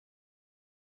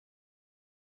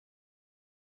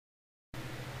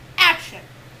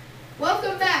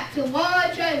back to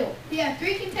Lodge Idol. We have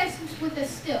 3 contestants with us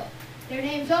still. Their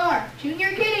names are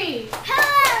Junior Kitty,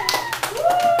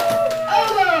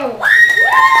 Obo,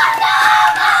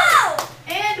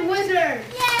 and Wizard.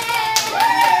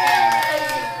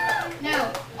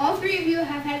 Now, all 3 of you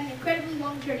have had an incredibly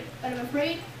long journey, but I'm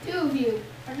afraid 2 of you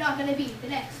are not going to be the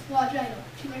next Lodge Idol.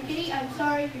 Junior Kitty, I'm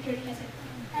sorry, your journey has ended.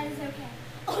 That is okay.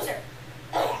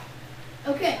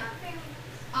 Okay,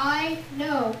 I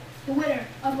know the winner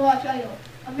of Lodge Idol.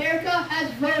 America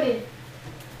has voted.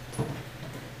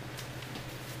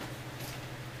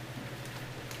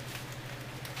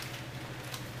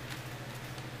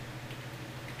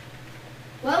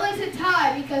 Well, it's a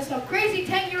tie because some crazy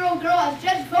 10-year-old girl has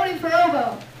just voted for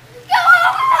Obo.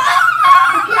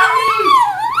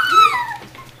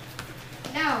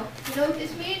 Now, you know what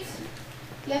this means?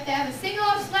 You have to have a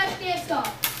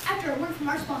sing-off/dance-off after a word from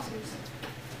our sponsors.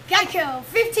 Geico,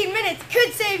 15 minutes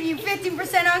could save you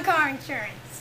 15% on car insurance.